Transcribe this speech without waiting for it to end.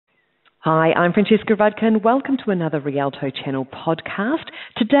Hi, I'm Francesca and welcome to another Rialto Channel podcast.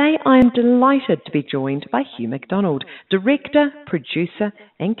 Today I am delighted to be joined by Hugh Macdonald, director, producer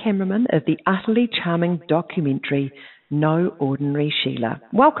and cameraman of the utterly charming documentary No Ordinary Sheila.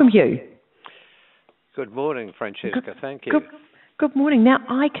 Welcome, Hugh. Good morning, Francesca. Thank you. Good morning. Now,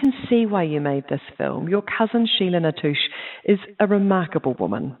 I can see why you made this film. Your cousin Sheila Natouche is a remarkable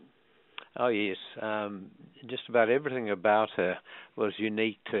woman. Oh, yes. Just about everything about her was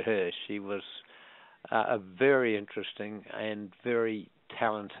unique to her. She was a very interesting and very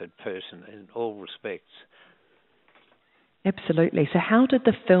talented person in all respects. Absolutely. So how did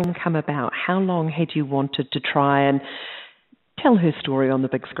the film come about? How long had you wanted to try and tell her story on the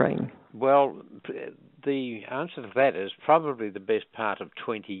big screen? Well, the answer to that is probably the best part of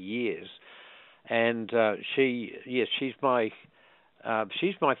 20 years. And she's my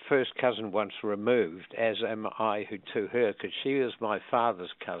first cousin once removed, as am I to her, because she is my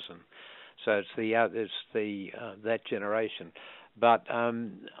father's cousin. So it's that generation. But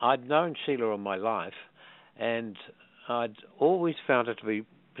I'd known Sheila all my life, and I'd always found her to be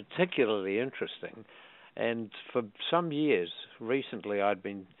particularly interesting. And for some years, recently, I'd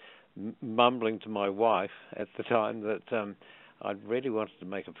been mumbling to my wife at the time that I really wanted to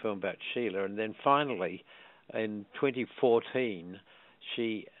make a film about Sheila, and then finally, in 2014,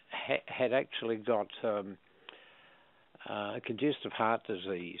 she had actually got congestive heart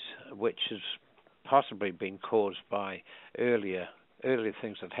disease, which has possibly been caused by earlier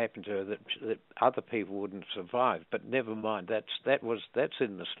things that happened to her that other people wouldn't survive. But never mind, that's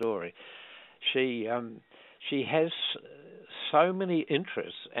in the story. She has so many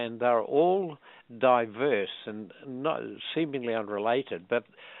interests, and they're all diverse and not seemingly unrelated, but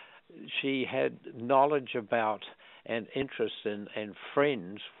she had knowledge about and interest in and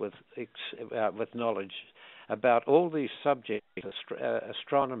friends with knowledge about all these subjects: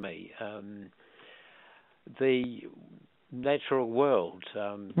 astronomy, the natural world,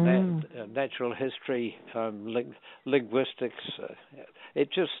 natural history, linguistics.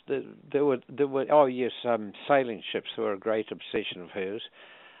 There were sailing ships were a great obsession of hers,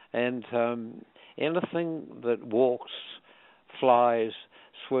 and anything that walks, flies,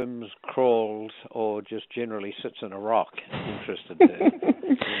 swims, crawls, or just generally sits in a rock interested her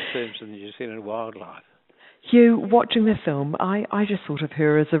in terms of New Zealand wildlife. Hugh, watching the film, I just thought of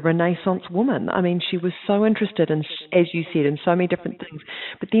her as a Renaissance woman. I mean, she was so interested in, as you said, in so many different things,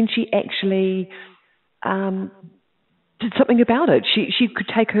 but then she actually did something about it. She could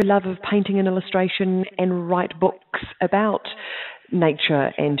take her love of painting and illustration and write books about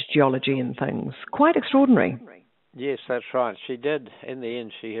nature and geology and things. Quite extraordinary. Yes, that's right. She did. In the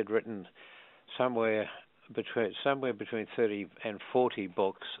end, she had written somewhere between 30 and 40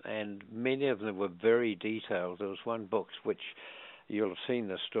 books, and many of them were very detailed. There was one book which you'll have seen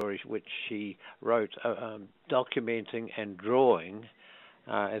the story, which she wrote documenting and drawing,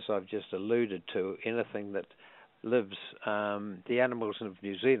 as I've just alluded to, anything that lives, the animals of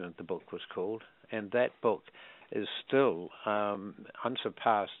New Zealand, the book was called, and that book is still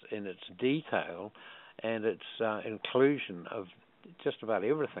unsurpassed in its detail and its inclusion of just about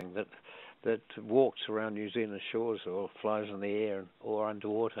everything that walks around New Zealand shores or flies in the air or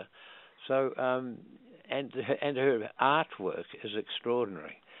underwater. So, and her artwork is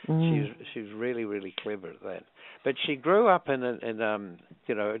extraordinary. She's really, really clever at that. But she grew up she was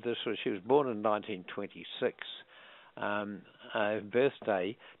born in 1926. Her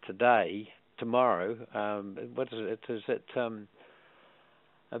birthday tomorrow. What is it? Is it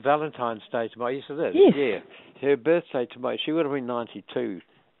Valentine's Day tomorrow? Yes, it is. Yes. Yeah. Her birthday tomorrow. She would have been 92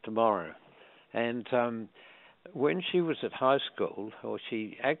 tomorrow. And when she was at high school, or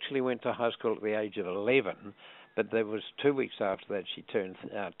she actually went to high school at the age of 11, but there was 2 weeks after that she turned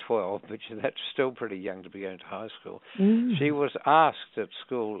 12, which that's still pretty young to be going to high school. She was asked at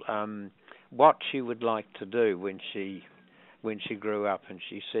school what she would like to do when she grew up, and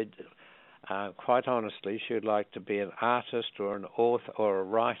she said, quite honestly, she would like to be an artist or an author or a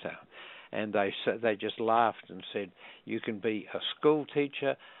writer. And they just laughed and said, you can be a school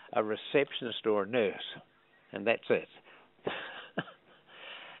teacher, a receptionist, or a nurse, and that's it.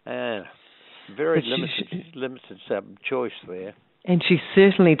 Very limited choice there. And she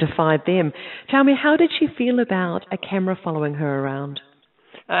certainly defied them. Tell me, how did she feel about a camera following her around?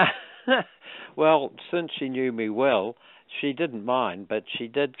 Well, since she knew me well, she didn't mind, but she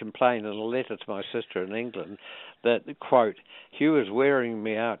did complain in a letter to my sister in England that, quote, Hugh is wearing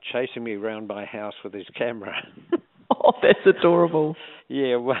me out, chasing me around my house with his camera. Oh, that's adorable.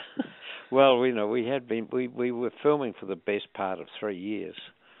 Yeah, well, we were filming for the best part of 3 years.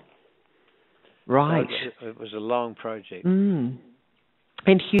 Right. So it was a long project.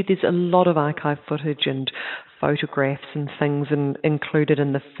 And Hugh, there's a lot of archive footage and photographs and things included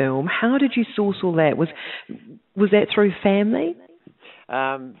in the film. How did you source all that? Was that through family?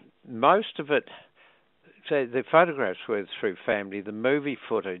 Most of it, so the photographs were through family. The movie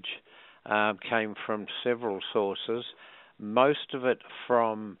footage came from several sources. Most of it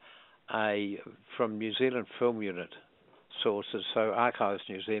from New Zealand Film Unit sources, so Archives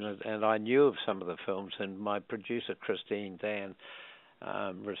New Zealand, and I knew of some of the films, and my producer Christine Dan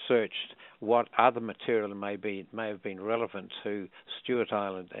researched what other material may have been relevant to Stewart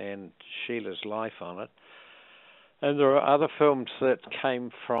Island and Sheila's life on it. And there are other films that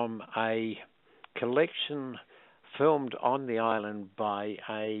came from a collection filmed on the island by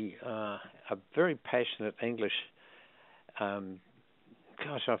a very passionate English,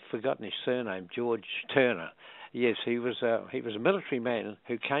 I've forgotten his surname, George Turner. Yes, he was a military man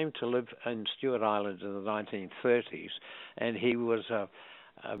who came to live in Stewart Island in the 1930s, and he was a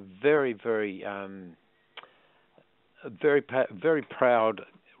very proud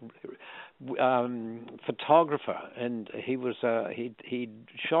photographer, and he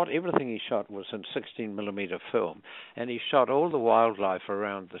shot everything he shot was in 16mm film, and he shot all the wildlife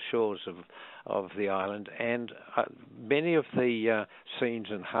around the shores of the island, and many of the scenes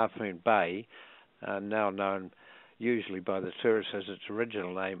in Half Moon Bay, now known usually by the tourists as its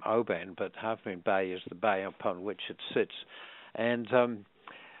original name, Oban, but Half Moon Bay is the bay upon which it sits. And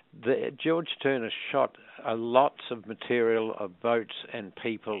George Turner shot lots of material of boats and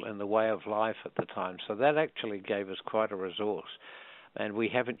people in the way of life at the time, so that actually gave us quite a resource, and we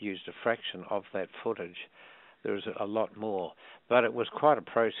haven't used a fraction of that footage. There was a lot more, but it was quite a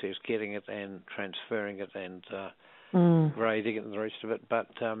process getting it and transferring it and grading it and the rest of it. But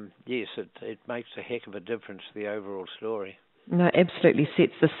yes, it makes a heck of a difference to the overall story. No, absolutely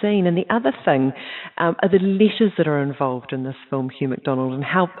sets the scene. And the other thing are the letters that are involved in this film, Hugh Macdonald, and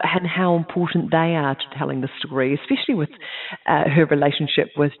how important they are to telling the story, especially with her relationship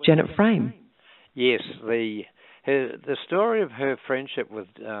with Janet Frame. Yes, the story of her friendship with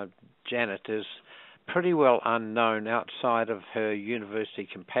Janet is pretty well unknown outside of her university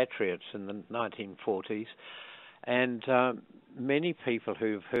compatriots in the 1940s. And many people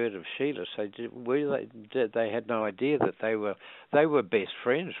who've heard of Sheila say they had no idea that they were best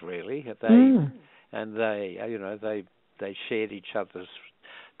friends, really. And they shared each other's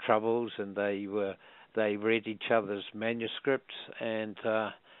troubles, and they read each other's manuscripts. And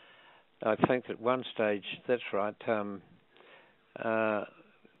I think at one stage, that's right.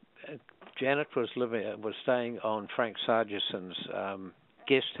 Janet was staying on Frank Sargison's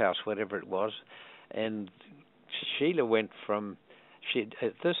guest house, whatever it was, and Sheila went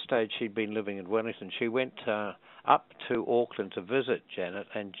at this stage she'd been living in Wellington. She went up to Auckland to visit Janet,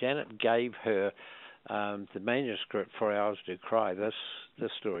 and Janet gave her the manuscript for Hours Do Cry. This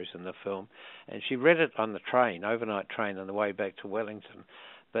story's in the film, and she read it on the overnight train on the way back to Wellington.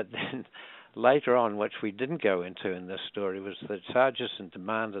 But then later on, which we didn't go into in this story, was that Sargison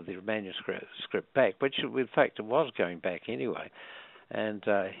demanded the manuscript back, which in fact it was going back anyway. And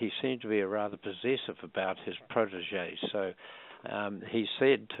he seemed to be rather possessive about his protege. So he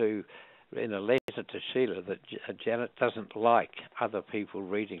said in a letter to Sheila that Janet doesn't like other people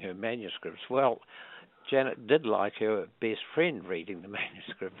reading her manuscripts. Well, Janet did like her best friend reading the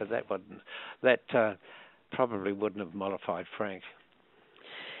manuscript, but that probably wouldn't have mollified Frank.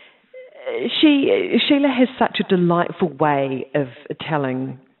 Sheila has such a delightful way of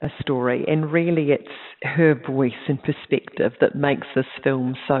telling a story, and really it's her voice and perspective that makes this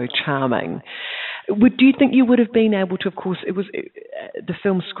film so charming. Do you think you would have been able to, of course, it was the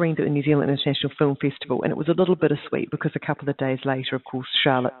film screened at the New Zealand International Film Festival, and it was a little bittersweet because a couple of days later, of course,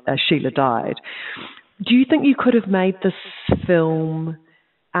 Sheila died. Do you think you could have made this film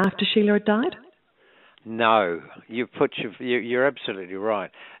after Sheila had died? No, you're absolutely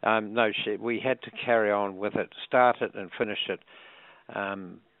right. We had to carry on with it, start it and finish it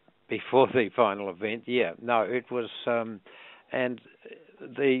before the final event. Yeah, no, it was, and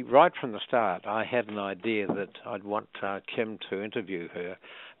right from the start, I had an idea that I'd want Kim to interview her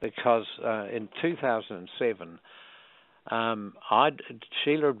because in 2007,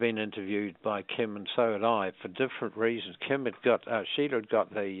 Sheila had been interviewed by Kim, and so had I, for different reasons. Sheila had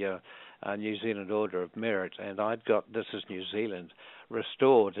got the New Zealand Order of Merit, and I'd got This Is New Zealand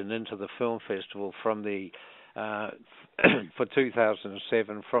restored and into the film festival from the for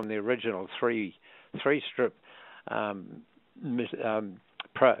 2007 from the original three strip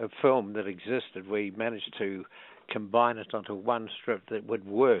film that existed. We managed to combine it onto one strip that would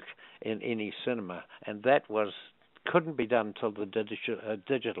work in any cinema, and that couldn't be done until the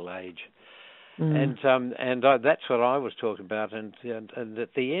digital age. That's what I was talking about. And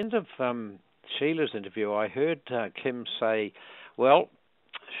at the end of Sheila's interview, I heard Kim say, "Well,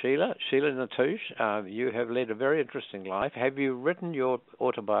 Sheila Natouche, you have led a very interesting life. Have you written your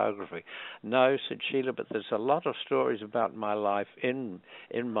autobiography?" "No," said Sheila, "but there's a lot of stories about my life in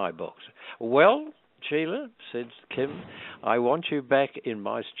my books." "Well, Sheila," said Kim, "I want you back in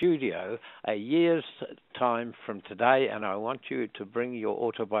my studio a year's time from today, and I want you to bring your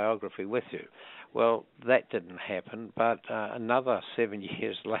autobiography with you." Well, that didn't happen, but another 7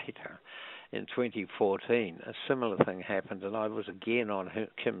 years later, in 2014, a similar thing happened, and I was again on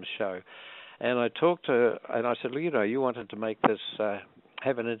Kim's show. And I talked to her, and I said, you wanted to make this,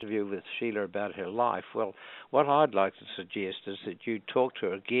 have an interview with Sheila about her life. Well, what I'd like to suggest is that you talk to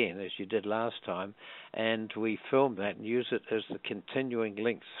her again, as you did last time, and we film that and use it as the continuing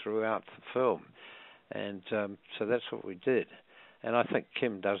links throughout the film. And so that's what we did. And I think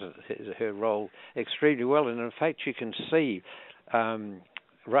Kim does her role extremely well. And in fact, you can see...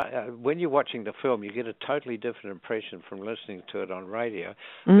 when you're watching the film, you get a totally different impression from listening to it on radio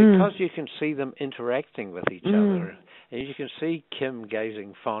because you can see them interacting with each other. And you can see Kim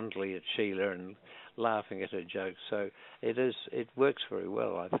gazing fondly at Sheila and laughing at her jokes. So it works very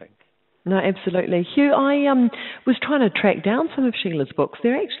well, I think. No, absolutely. Hugh, I was trying to track down some of Sheila's books.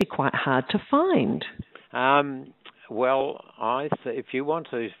 They're actually quite hard to find. Well,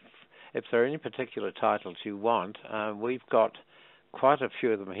 if there are any particular titles you want, we've got quite a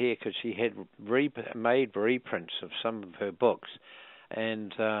few of them here because she had made reprints of some of her books,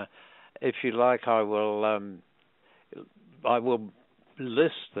 and if you like, I will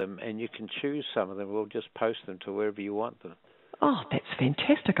list them, and you can choose some of them. We'll just post them to wherever you want them. Oh, that's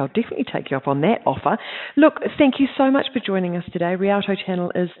fantastic. I'll definitely take you up on that offer. Look, thank you so much for joining us today. Rialto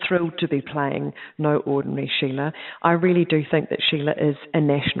Channel is thrilled to be playing No Ordinary Sheila. I really do think that Sheila is a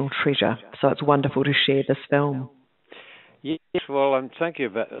national treasure, so it's wonderful to share this film. Yes, well, thank you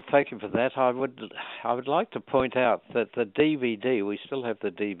for that. I would like to point out that the DVD, we still have the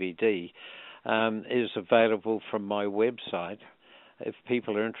DVD, is available from my website if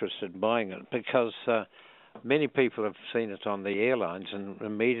people are interested in buying it, because many people have seen it on the airlines and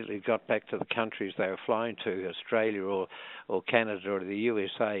immediately got back to the countries they were flying to, Australia or Canada or the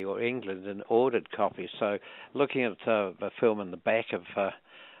USA or England, and ordered copies. So looking at a film in the back of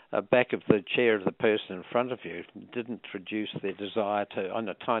the chair of the person in front of you didn't reduce their desire to, on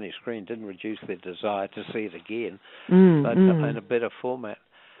a tiny screen, didn't reduce their desire to see it again, but in a better format.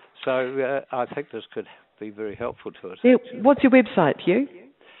 So I think this could be very helpful to us. Yeah, what's your website, Hugh?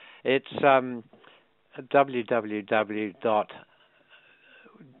 It's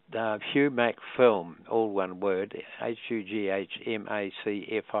www.hughmacfilm, all one word,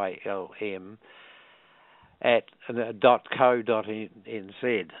 HUGHMACFILM, at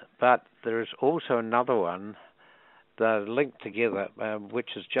 .co.nz. But there is also another one, the link together, which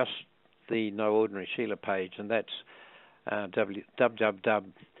is just the No Ordinary Sheila page, and that's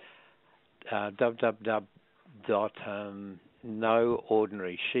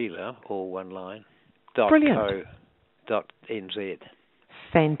www.noordinarysheila, all one line, .co.nz.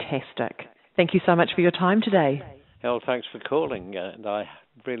 Fantastic. Thank you so much for your time today. Well, thanks for calling, and I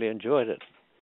really enjoyed it.